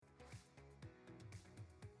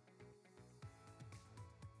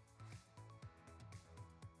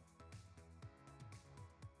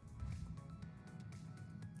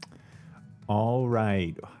All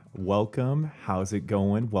right. Welcome. How's it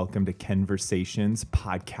going? Welcome to Conversations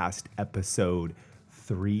podcast episode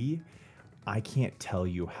 3. I can't tell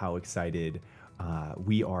you how excited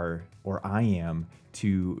we are, or I am,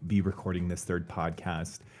 to be recording this third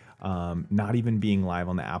podcast. Not even being live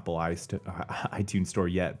on the Apple iTunes store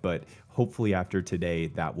yet, but hopefully after today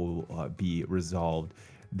that will be resolved.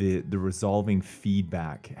 The resolving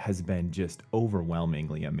feedback has been just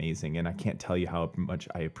overwhelmingly amazing, and I can't tell you how much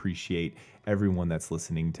I appreciate everyone that's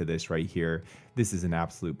listening to this right here. This is an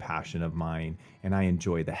absolute passion of mine, and I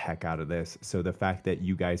enjoy the heck out of this. So the fact that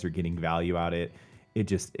you guys are getting value out of it,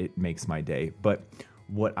 it makes my day. But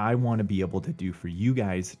what I want to be able to do for you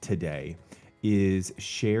guys today is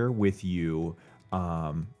share with you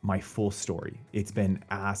my full story. It's been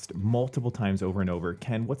asked multiple times over and over,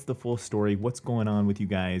 Ken, what's the full story? What's going on with you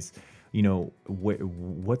guys? You know,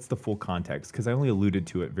 what's the full context? Because I only alluded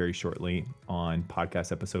to it very shortly on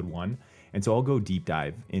podcast episode 1. And so I'll go deep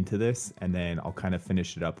dive into this, and then I'll kind of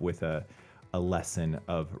finish it up with a lesson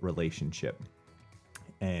of relationship.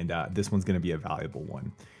 And this one's going to be a valuable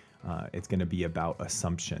one. It's going to be about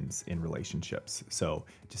assumptions in relationships. So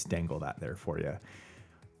just dangle that there for you.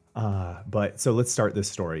 But so let's start this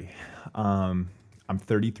story. I'm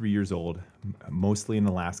 33 years old, mostly in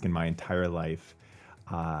Alaska my entire life.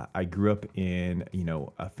 I grew up in,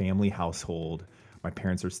 a family household. My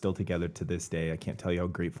parents are still together to this day. I can't tell you how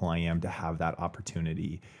grateful I am to have that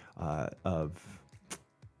opportunity of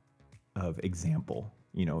example.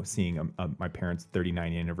 Seeing my parents'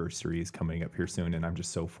 39th anniversary is coming up here soon, and I'm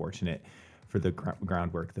just so fortunate for the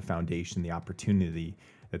groundwork, the foundation, the opportunity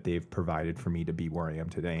that they've provided for me to be where I am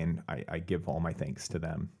today, and I give all my thanks to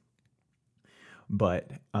them.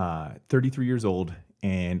 But 33 years old,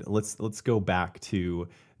 and let's go back to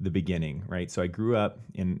the beginning, right? So I grew up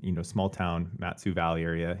in small town Mat-Su Valley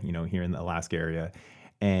area, here in the Alaska area,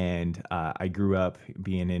 and I grew up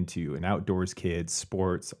being into an outdoors kid,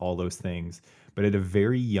 sports, all those things. But at a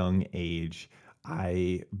very young age,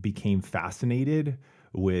 I became fascinated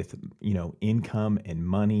with income and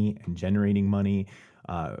money and generating money.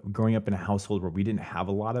 Growing up in a household where we didn't have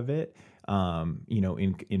a lot of it,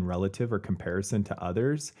 in relative or comparison to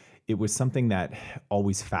others, it was something that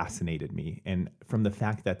always fascinated me. And from the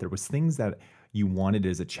fact that there was things that you wanted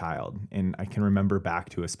as a child, and I can remember back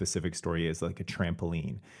to a specific story as like a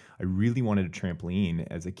trampoline. I really wanted a trampoline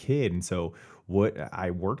as a kid, and so what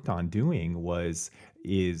I worked on doing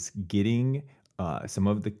is getting some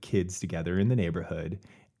of the kids together in the neighborhood.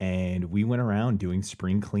 And we went around doing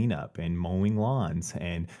spring cleanup and mowing lawns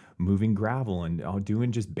and moving gravel and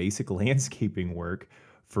doing just basic landscaping work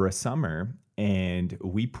for a summer. And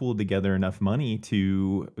we pooled together enough money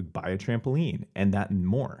to buy a trampoline and that and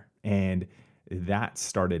more. And that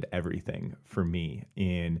started everything for me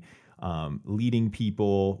in leading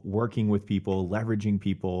people, working with people, leveraging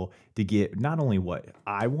people to get not only what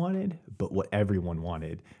I wanted, but what everyone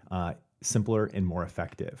wanted, simpler and more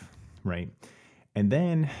effective, right? And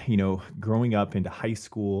then, growing up into high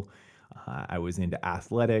school, I was into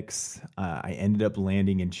athletics. I ended up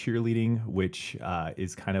landing in cheerleading, which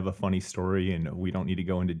is kind of a funny story, and we don't need to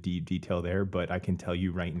go into deep detail there, but I can tell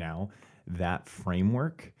you right now that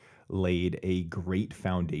framework laid a great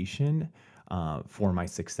foundation for my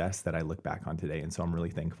success that I look back on today. And so I'm really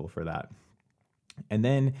thankful for that. And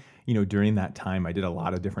then, during that time, I did a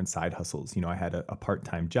lot of different side hustles. I had a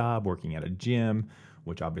part-time job working at a gym,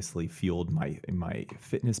 which obviously fueled my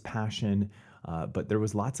fitness passion. But there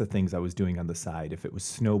was lots of things I was doing on the side. If it was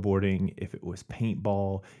snowboarding, if it was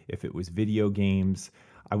paintball, if it was video games,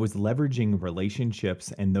 I was leveraging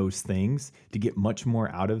relationships and those things to get much more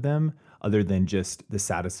out of them other than just the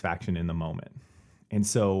satisfaction in the moment. And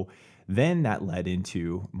so then that led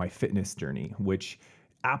into my fitness journey, which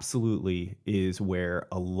absolutely is where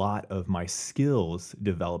a lot of my skills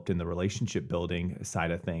developed in the relationship building side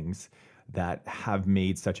of things that have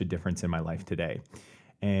made such a difference in my life today.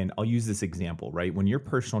 And I'll use this example, right? When you're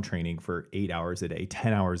personal training for 8 hours a day,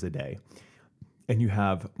 10 hours a day, and you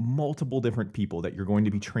have multiple different people that you're going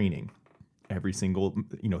to be training every single,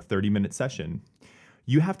 30-minute session,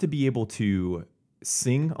 you have to be able to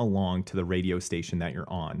sing along to the radio station that you're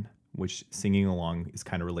on, which singing along is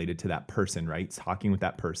kind of related to that person, right? Talking with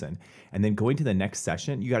that person. And then going to the next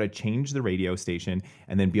session, you got to change the radio station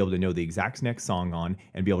and then be able to know the exact next song on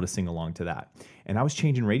and be able to sing along to that. And I was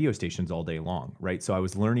changing radio stations all day long, right? So I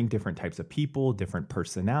was learning different types of people, different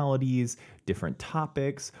personalities, different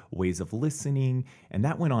topics, ways of listening. And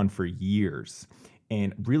that went on for years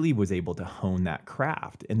and really was able to hone that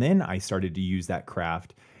craft. And then I started to use that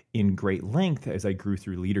craft in great length as I grew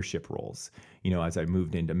through leadership roles. As I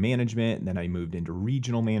moved into management, and then I moved into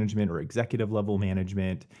regional management or executive level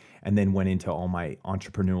management, and then went into all my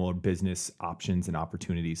entrepreneurial business options and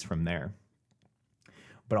opportunities from there.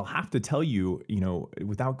 But I'll have to tell you,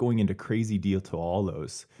 without going into crazy detail to all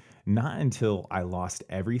those, not until I lost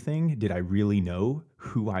everything did I really know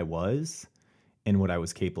who I was and what I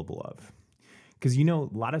was capable of. Because, a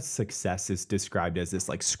lot of success is described as this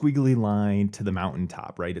like squiggly line to the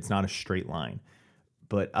mountaintop, right? It's not a straight line.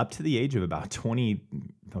 But up to the age of about 20,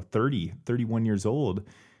 30, 31 years old,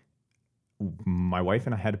 my wife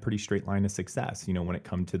and I had a pretty straight line of success. When it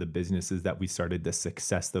come to the businesses that we started, the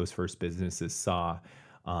success those first businesses saw,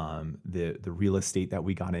 the real estate that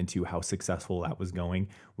we got into, how successful that was going.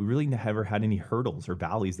 We really never had any hurdles or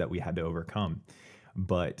valleys that we had to overcome.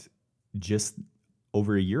 But just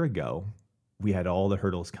over a year ago, we had all the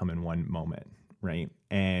hurdles come in one moment, right?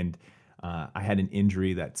 And I had an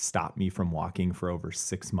injury that stopped me from walking for over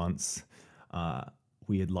 6 months.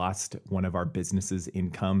 We had lost one of our business's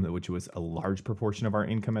income, which was a large proportion of our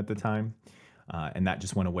income at the time. And that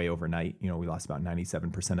just went away overnight. We lost about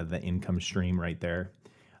 97% of the income stream right there.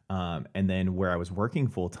 And then where I was working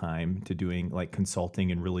full time to doing like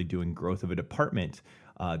consulting and really doing growth of a department,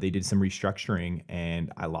 they did some restructuring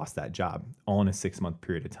and I lost that job all in a 6-month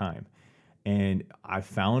period of time. And I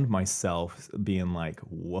found myself being like,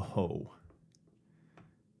 whoa,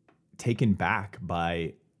 taken back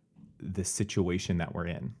by the situation that we're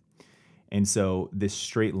in. And so this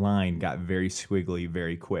straight line got very squiggly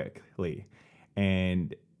very quickly.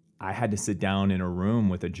 And I had to sit down in a room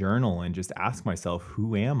with a journal and just ask myself,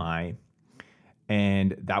 who am I?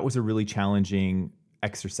 And that was a really challenging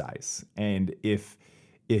exercise. And if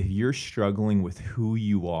you're struggling with who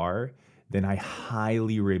you are, then I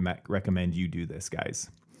highly recommend you do this, guys.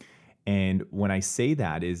 And when I say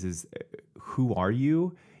that is who are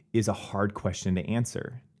you is a hard question to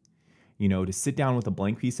answer. To sit down with a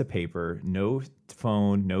blank piece of paper, no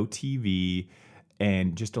phone, no TV,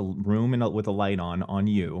 and just a room with a light on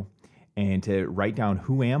you, and to write down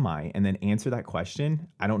who am I and then answer that question.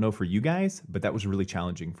 I don't know for you guys, but that was really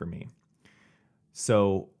challenging for me.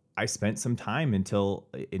 So I spent some time until,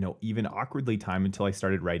 even awkwardly time until I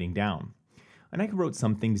started writing down. And I wrote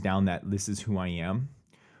some things down that this is who I am,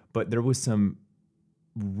 but there was some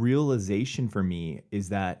realization for me is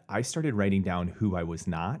that I started writing down who I was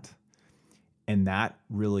not. And that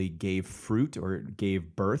really gave fruit or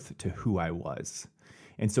gave birth to who I was.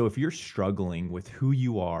 And so if you're struggling with who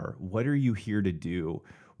you are, what are you here to do?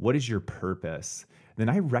 What is your purpose? Then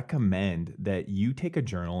I recommend that you take a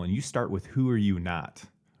journal and you start with who are you not,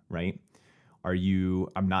 right?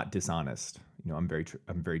 I'm not dishonest. I'm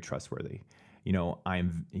very trustworthy.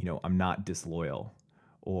 I'm not disloyal,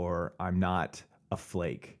 or I'm not a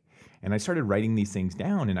flake. And I started writing these things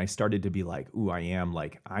down and I started to be like, I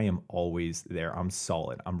am always there. I'm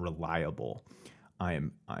solid. I'm reliable. I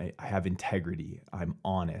have integrity. I'm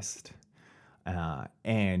honest.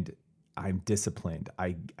 And I'm disciplined.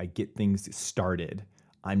 I get things started.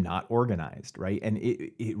 I'm not organized, right? And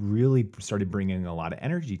it really started bringing a lot of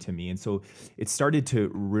energy to me. And so it started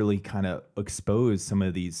to really kind of expose some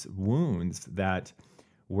of these wounds that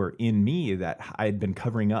were in me that I had been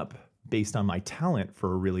covering up based on my talent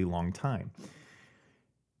for a really long time.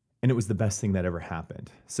 And it was the best thing that ever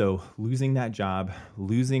happened. So losing that job,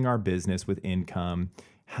 losing our business with income,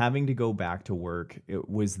 having to go back to work, it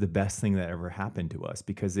was the best thing that ever happened to us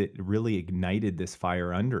because it really ignited this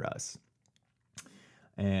fire under us.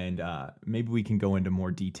 And maybe we can go into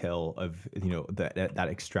more detail of that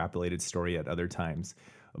extrapolated story at other times.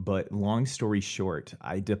 But long story short,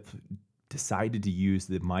 I decided to use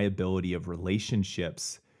my ability of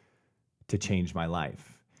relationships to change my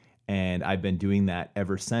life. And I've been doing that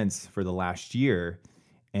ever since for the last year.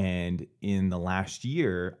 And in the last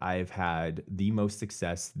year, I've had the most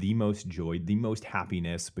success, the most joy, the most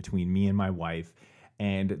happiness between me and my wife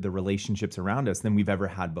and the relationships around us than we've ever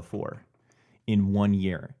had before in 1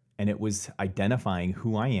 year. And it was identifying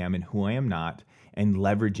who I am and who I am not and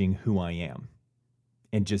leveraging who I am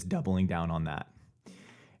and just doubling down on that.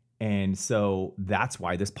 And so that's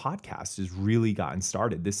why this podcast has really gotten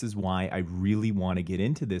started. This is why I really want to get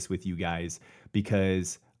into this with you guys,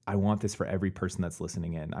 because I want this for every person that's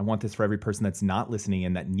listening in. I want this for every person that's not listening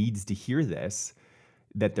in that needs to hear this,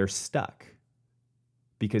 that they're stuck,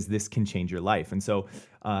 because this can change your life. And so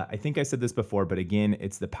I think I said this before, but again,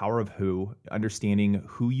 it's the power of who, understanding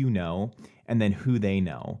who you know, and then who they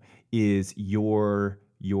know is your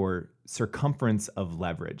circumference of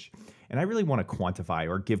leverage. And I really want to quantify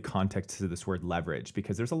or give context to this word leverage,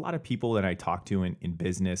 because there's a lot of people that I talk to in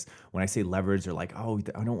business. When I say leverage, they're like, oh,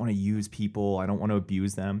 I don't want to use people. I don't want to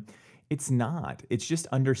abuse them. It's not. It's just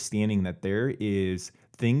understanding that there is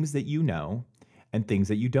things that you know and things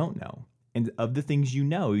that you don't know. And of the things you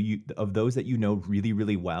know, of those that you know really,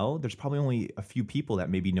 really well, there's probably only a few people that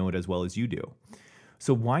maybe know it as well as you do.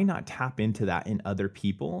 So why not tap into that in other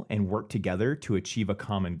people and work together to achieve a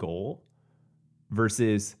common goal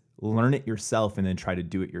versus learn it yourself and then try to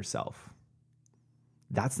do it yourself?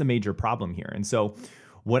 That's the major problem here. And so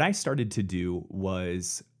what I started to do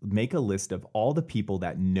was make a list of all the people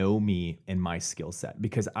that know me and my skill set,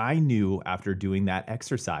 because I knew after doing that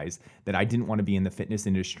exercise that I didn't want to be in the fitness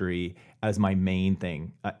industry as my main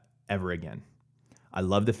thing ever again. I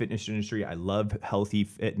love the fitness industry. I love healthy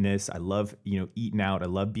fitness. I love, eating out. I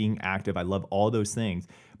love being active. I love all those things,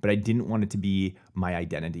 but I didn't want it to be my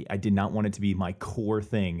identity. I did not want it to be my core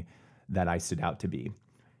thing that I stood out to be.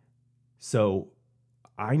 So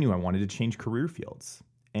I knew I wanted to change career fields.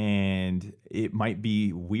 And it might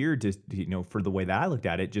be weird to, for the way that I looked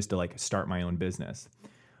at it, just to like start my own business.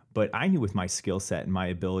 But I knew with my skill set and my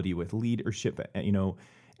ability with leadership,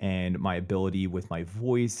 and my ability with my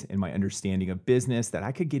voice and my understanding of business, that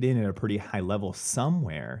I could get in at a pretty high level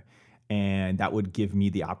somewhere. And that would give me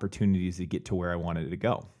the opportunities to get to where I wanted to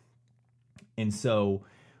go. And so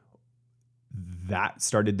that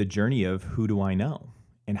started the journey of who do I know?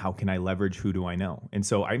 And how can I leverage who do I know? And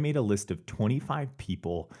so I made a list of 25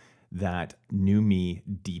 people that knew me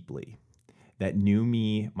deeply, that knew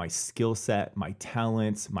me, my skill set, my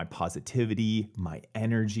talents, my positivity, my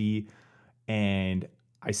energy. And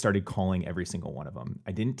I started calling every single one of them.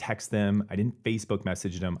 I didn't text them. I didn't Facebook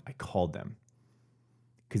message them. I called them.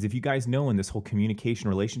 Because if you guys know, in this whole communication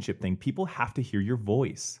relationship thing, people have to hear your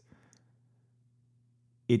voice.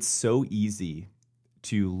 It's so easy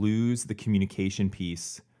to lose the communication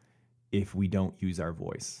piece if we don't use our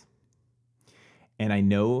voice. And I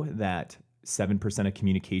know that 7% of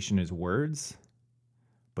communication is words,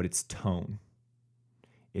 but it's tone.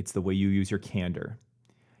 It's the way you use your candor.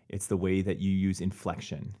 It's the way that you use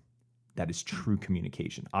inflection. That is true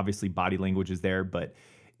communication. Obviously, body language is there, but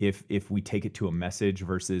if we take it to a message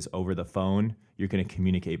versus over the phone, you're going to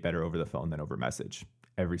communicate better over the phone than over message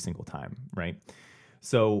every single time, right?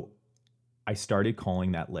 So I started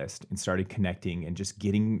calling that list and started connecting and just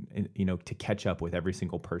getting, to catch up with every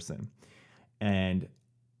single person. And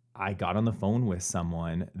I got on the phone with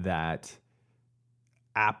someone that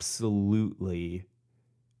absolutely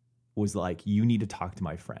was like, you need to talk to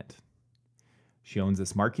my friend. She owns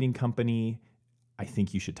this marketing company. I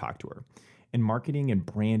think you should talk to her. And marketing and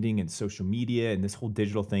branding and social media and this whole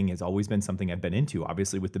digital thing has always been something I've been into.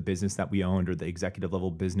 Obviously, with the business that we owned or the executive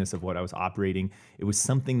level business of what I was operating, it was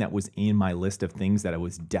something that was in my list of things that I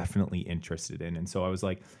was definitely interested in. And so I was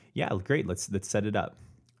like, yeah, great, let's set it up.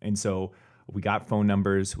 And so we got phone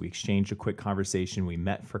numbers, we exchanged a quick conversation, we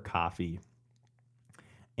met for coffee,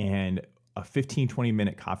 and a 15-20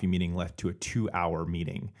 minute coffee meeting led to a 2-hour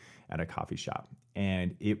meeting at a coffee shop.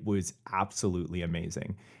 And it was absolutely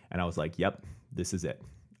amazing. And I was like, yep, this is it.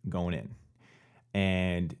 I'm going in.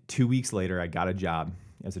 And 2 weeks later, I got a job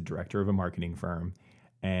as a director of a marketing firm.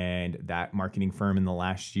 And that marketing firm in the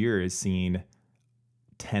last year has seen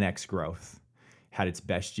 10x growth. Had its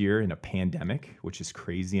best year in a pandemic, which is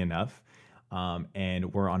crazy enough.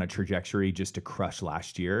 And we're on a trajectory just to crush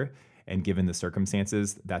last year. And given the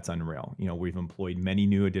circumstances, that's unreal. We've employed many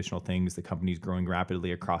new additional things. The company's growing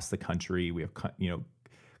rapidly across the country. We have,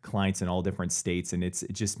 clients in all different states, and it's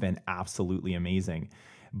just been absolutely amazing.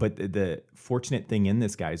 But the fortunate thing in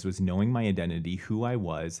this, guys, was knowing my identity, who I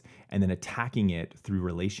was, and then attacking it through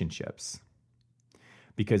relationships.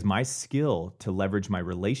 Because my skill to leverage my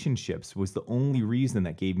relationships was the only reason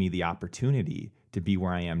that gave me the opportunity to be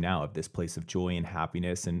where I am now, of this place of joy and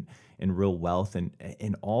happiness and real wealth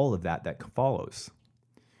and all of that follows.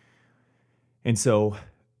 And so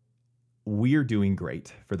we're doing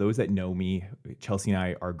great. For those that know me, Chelsea and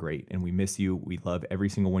I are great, and we miss you. We love every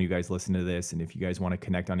single one of you guys listen to this. And if you guys want to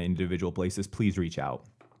connect on individual places, please reach out.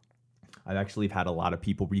 I've actually had a lot of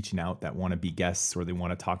people reaching out that want to be guests or they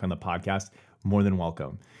want to talk on the podcast. More than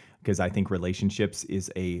welcome, because I think relationships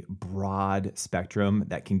is a broad spectrum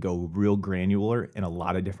that can go real granular in a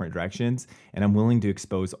lot of different directions. And I'm willing to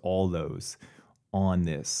expose all those on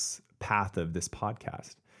this path of this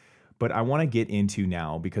podcast. But I want to get into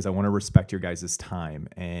now, because I want to respect your guys' time.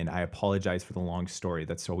 And I apologize for the long story.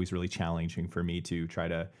 That's always really challenging for me to try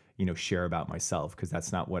to, share about myself, because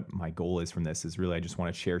that's not what my goal is from this. Is really, I just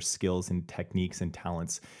want to share skills and techniques and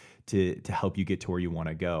talents to help you get to where you want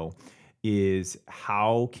to go. is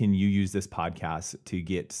how can you use this podcast to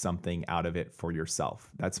get something out of it for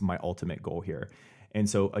yourself? That's my ultimate goal here. And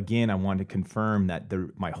so again, I want to confirm that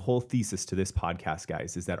my whole thesis to this podcast,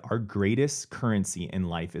 guys, is that our greatest currency in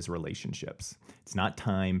life is relationships. It's not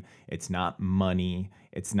time, it's not money,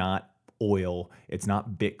 it's not oil, it's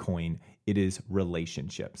not Bitcoin, it is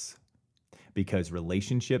relationships. Because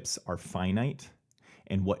relationships are finite,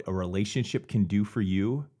 and what a relationship can do for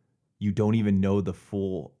you, you don't even know the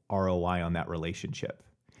full ROI on that relationship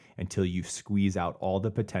until you squeeze out all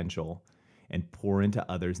the potential and pour into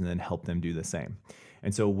others and then help them do the same.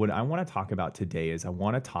 And so what I want to talk about today is I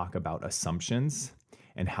want to talk about assumptions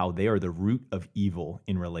and how they are the root of evil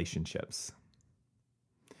in relationships.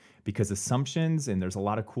 Because assumptions, and there's a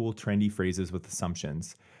lot of cool trendy phrases with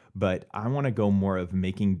assumptions, but I want to go more of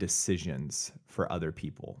making decisions for other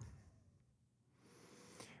people.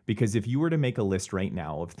 Because if you were to make a list right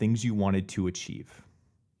now of things you wanted to achieve,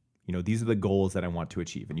 these are the goals that I want to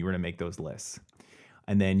achieve, and you were to make those lists.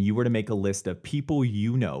 And then you were to make a list of people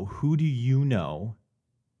who do you know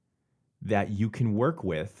that you can work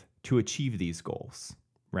with to achieve these goals,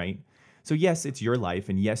 right? So yes, it's your life,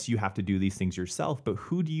 and yes, you have to do these things yourself, but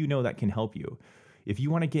who do you know that can help you? If you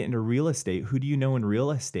want to get into real estate, who do you know in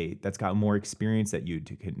real estate that's got more experience than you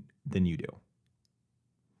do?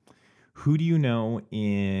 Who do you know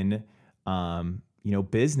in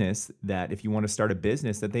business that if you want to start a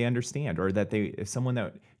business that they understand, or that if someone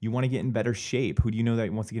that you want to get in better shape, who do you know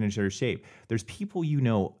that wants to get in better shape? There's people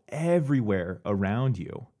everywhere around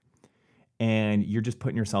you, and you're just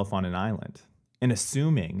putting yourself on an island and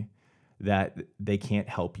assuming that they can't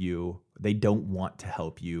help you, they don't want to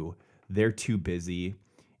help you, they're too busy,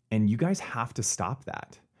 and you guys have to stop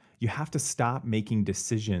that. You have to stop making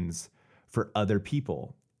decisions for other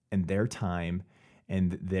people and their time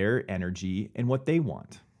and their energy and what they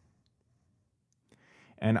want.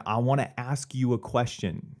 And I want to ask you a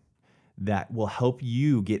question that will help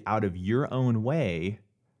you get out of your own way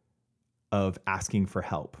of asking for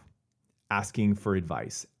help, asking for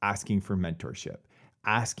advice, asking for mentorship,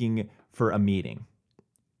 asking for a meeting.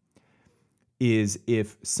 Is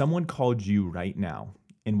if someone called you right now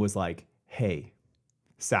and was like, hey,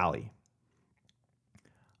 Sally,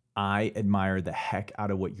 I admire the heck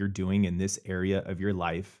out of what you're doing in this area of your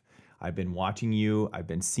life. I've been watching you. I've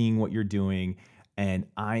been seeing what you're doing, and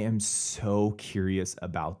I am so curious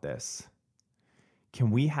about this.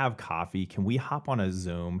 Can we have coffee? Can we hop on a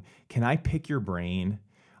Zoom? Can I pick your brain?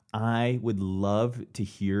 I would love to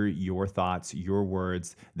hear your thoughts, your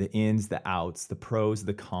words, the ins, the outs, the pros,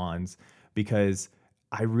 the cons, because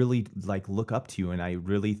I really look up to you and I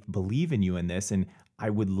really believe in you in this, and I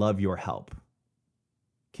would love your help.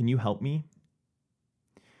 Can you help me?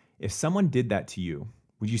 If someone did that to you,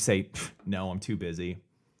 would you say, no, I'm too busy?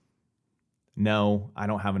 No, I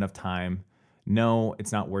don't have enough time. No,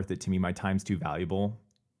 it's not worth it to me. My time's too valuable.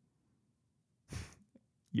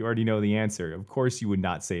 You already know the answer. Of course, you would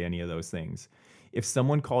not say any of those things. If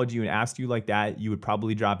someone called you and asked you like that, you would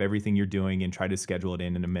probably drop everything you're doing and try to schedule it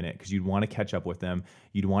in a minute because you'd want to catch up with them.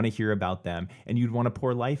 You'd want to hear about them, and you'd want to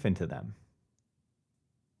pour life into them.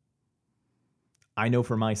 I know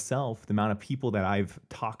for myself, the amount of people that I've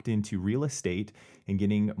talked into real estate and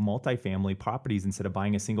getting multifamily properties instead of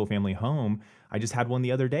buying a single family home. I just had one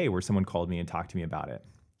the other day where someone called me and talked to me about it,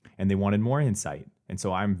 and they wanted more insight. And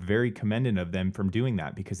so I'm very commendant of them from doing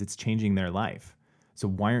that because it's changing their life. So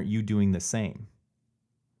why aren't you doing the same?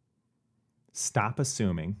 Stop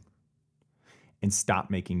assuming and stop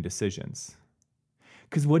making decisions.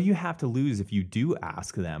 Because what do you have to lose if you do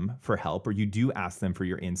ask them for help or you do ask them for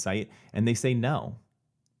your insight and they say, no,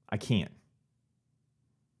 I can't?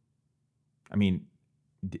 I mean,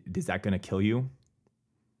 is that going to kill you?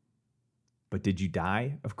 But did you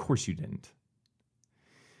die? Of course you didn't.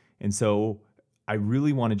 And so I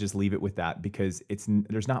really want to just leave it with that because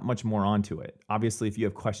there's not much more onto it. Obviously, if you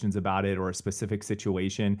have questions about it or a specific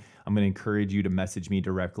situation, I'm going to encourage you to message me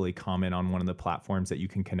directly, comment on one of the platforms that you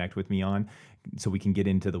can connect with me on so we can get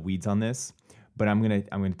into the weeds on this. But I'm going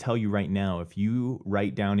to tell you right now, if you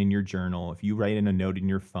write down in your journal, if you write in a note in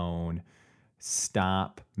your phone,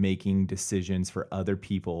 stop making decisions for other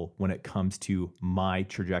people when it comes to my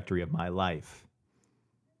trajectory of my life.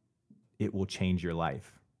 It will change your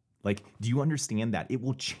life. Do you understand that? It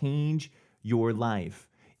will change your life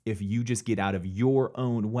if you just get out of your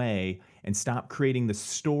own way and stop creating the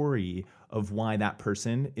story of why that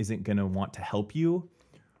person isn't going to want to help you,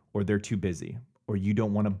 or they're too busy, or you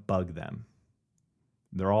don't want to bug them.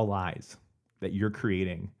 They're all lies that you're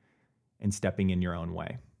creating and stepping in your own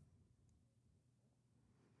way.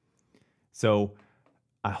 So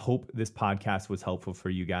I hope this podcast was helpful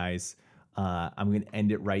for you guys. I'm going to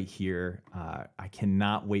end it right here. I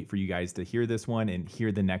cannot wait for you guys to hear this one and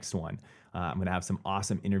hear the next one. I'm going to have some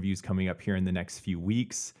awesome interviews coming up here in the next few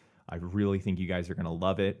weeks. I really think you guys are going to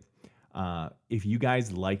love it. If you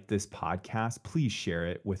guys like this podcast, please share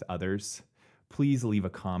it with others. Please leave a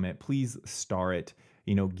comment. Please star it.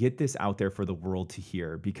 Get this out there for the world to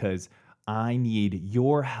hear, because I need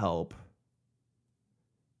your help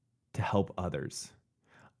to help others.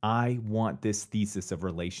 I want this thesis of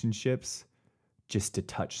relationships just to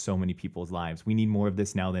touch so many people's lives. We need more of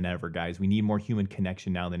this now than ever, guys. We need more human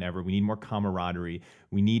connection now than ever. We need more camaraderie.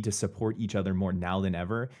 We need to support each other more now than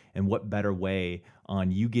ever. And what better way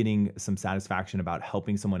on you getting some satisfaction about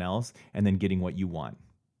helping someone else and then getting what you want?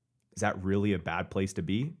 Is that really a bad place to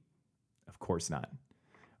be? Of course not.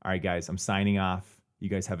 All right, guys, I'm signing off. You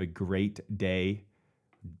guys have a great day.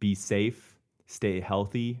 Be safe, stay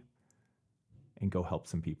healthy, and go help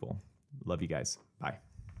some people. Love you guys. Bye.